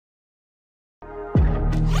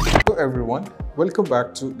Hello everyone, welcome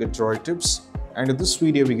back to Get Droid Tips, and in this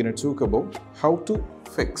video we're going to talk about how to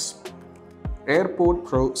fix AirPod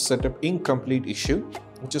Pro setup incomplete issue,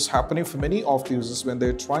 which is happening for many of the users when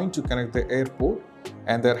they're trying to connect their AirPod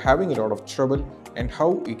and they're having a lot of trouble, and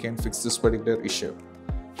how you can fix this particular issue.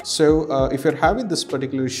 So if you're having this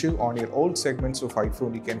particular issue on your old segments of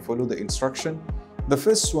iPhone, you can follow the instruction. The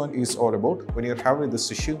first one is all about when you're having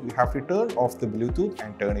this issue, you have to turn off the Bluetooth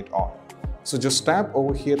and turn it on. So just tap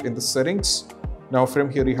over here in the settings. Now from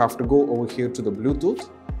here you have to go over here to the Bluetooth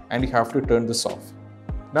and you have to turn this off.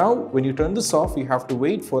 Now when you turn this off, you have to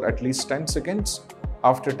wait for at least 10 seconds.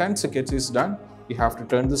 After 10 seconds is done, you have to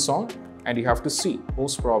turn this on and you have to see,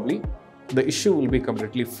 most probably the issue will be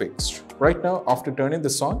completely fixed. Right now, after turning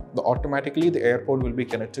this on, automatically the AirPod will be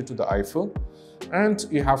connected to the iPhone, and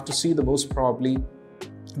you have to see the most probably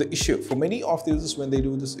the issue. For many of the users, when they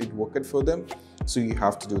do this, it worked for them, so you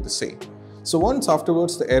have to do the same. So once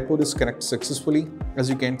afterwards the AirPod is connected successfully, as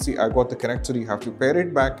you can see I got the connector, you have to pair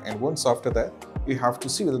it back, and once after that you have to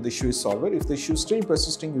see whether the issue is solved. If the issue is still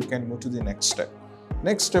persisting, you can move to the next step.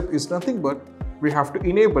 Next step is nothing but we have to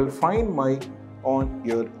enable Find My on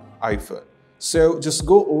your iPhone. So just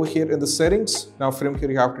go over here in the settings. Now from here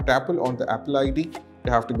you have to tap on the Apple ID,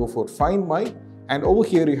 you have to go for Find My, and over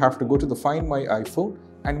here you have to go to the Find My iPhone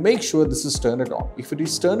and make sure this is turned on. If it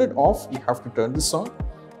is turned off, you have to turn this on,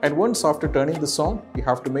 and once after turning this on, you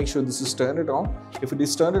have to make sure this is turned on. If it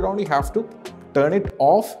is turned on, you have to turn it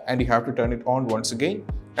off and you have to turn it on once again,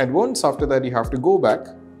 and once after that you have to go back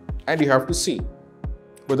and you have to see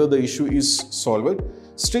whether the issue is solved.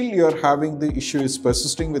 Still you are having the issue is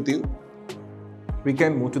persisting with you, we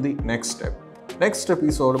can move to the next step. Next step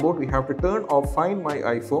is all about we have to turn off Find My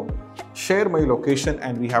iPhone, share my location,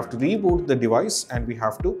 and we have to reboot the device and we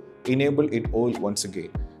have to enable it all once again.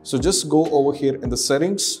 So just go over here in the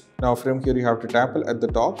settings. Now from here you have to tap at the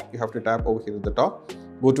top, you have to tap over here at the top,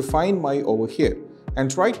 go to Find My over here,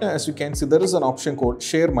 and right now as you can see there is an option called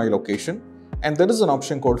Share My Location and there is an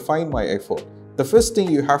option called Find My iPhone. The first thing,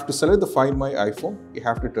 you have to select the Find My iPhone, you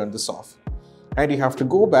have to turn this off and you have to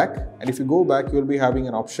go back, and if you go back you will be having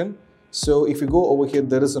an option. So if you go over here,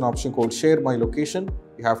 there is an option called Share My Location,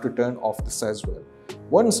 you have to turn off this as well.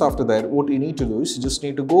 Once after that, what you need to do is you just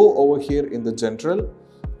need to go over here in the General,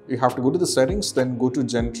 you have to go to the settings, then go to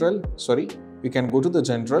General, you can go to the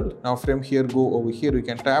General. Now from here, go over here, you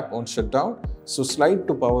can tap on Shutdown, so slide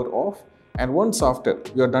to power off, and once after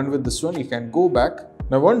you are done with this one, you can go back.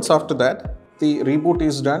 Now once after that the reboot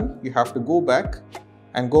is done, you have to go back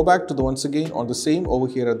and go back to the once again on the same over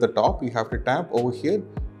here at the top, you have to tap over here,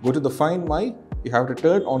 go to the Find My, you have to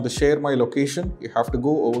turn on the Share My Location, you have to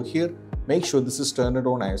go over here, make sure this is turned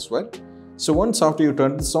on as well. So once after you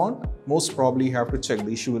turn this on, most probably you have to check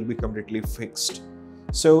the issue will be completely fixed.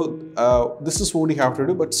 So this is what you have to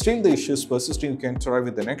do, but still the issue is persisting, you can try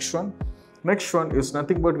with the next one. Next one is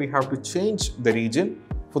nothing but we have to change the region.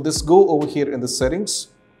 For this, go over here in the settings.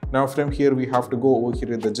 Now from here we have to go over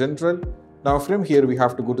here in the General. Now from here we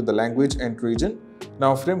have to go to the language and region.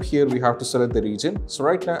 Now from here we have to select the region. So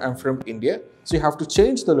right now I'm from India, so you have to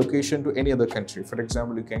change the location to any other country. For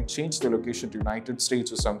example, you can change the location to United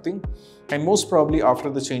States or something, and most probably after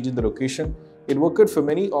the change in the location, it worked for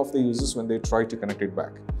many of the users when they try to connect it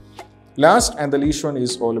back. Last and the least one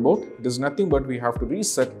is all about, it is nothing but we have to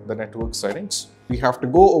reset the network settings. We have to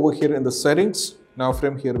go over here in the settings. Now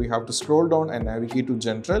from here we have to scroll down and navigate to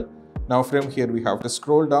General. Now from here we have to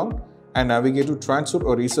scroll down and navigate to Transfer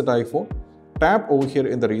or Reset iPhone. Tap over here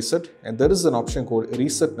in the Reset, and there is an option called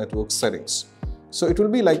Reset Network Settings. So it will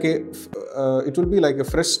be like a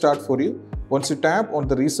fresh start for you. Once you tap on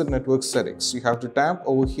the Reset Network Settings, you have to tap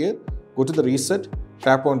over here, go to the Reset,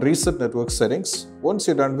 tap on Reset Network Settings. Once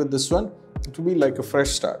you're done with this one, it will be like a fresh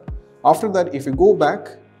start. After that, if you go back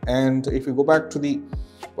to the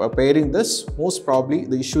pairing this, most probably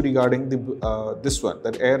the issue regarding the this one,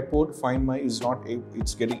 that AirPod Find My is not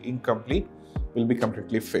it's getting incomplete, will be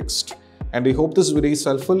completely fixed. And I hope this video is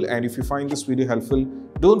helpful, and if you find this video helpful,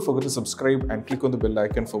 don't forget to subscribe and click on the bell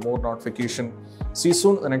icon for more notification. See you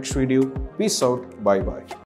soon in the next video. Peace out. Bye bye.